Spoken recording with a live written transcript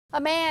A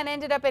man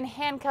ended up in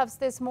handcuffs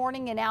this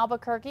morning in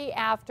Albuquerque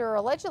after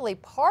allegedly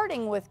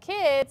partying with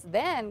kids,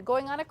 then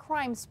going on a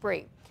crime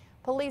spree.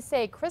 Police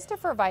say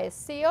Christopher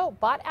Vallecillo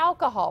bought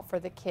alcohol for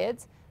the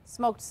kids,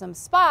 smoked some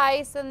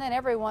spice, and then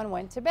everyone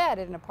went to bed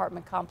at an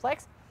apartment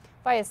complex.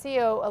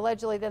 Vallecillo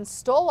allegedly then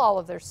stole all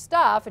of their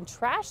stuff and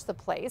trashed the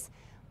place.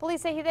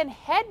 Police say he then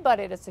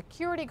headbutted a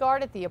security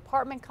guard at the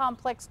apartment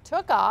complex,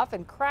 took off,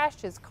 and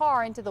crashed his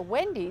car into the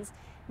Wendy's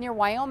near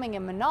Wyoming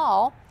and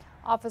Manal.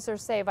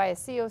 Officers say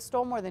Vallecillo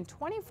stole more than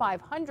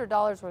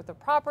 $2,500 worth of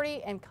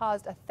property and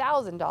caused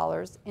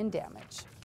 $1,000 in damage.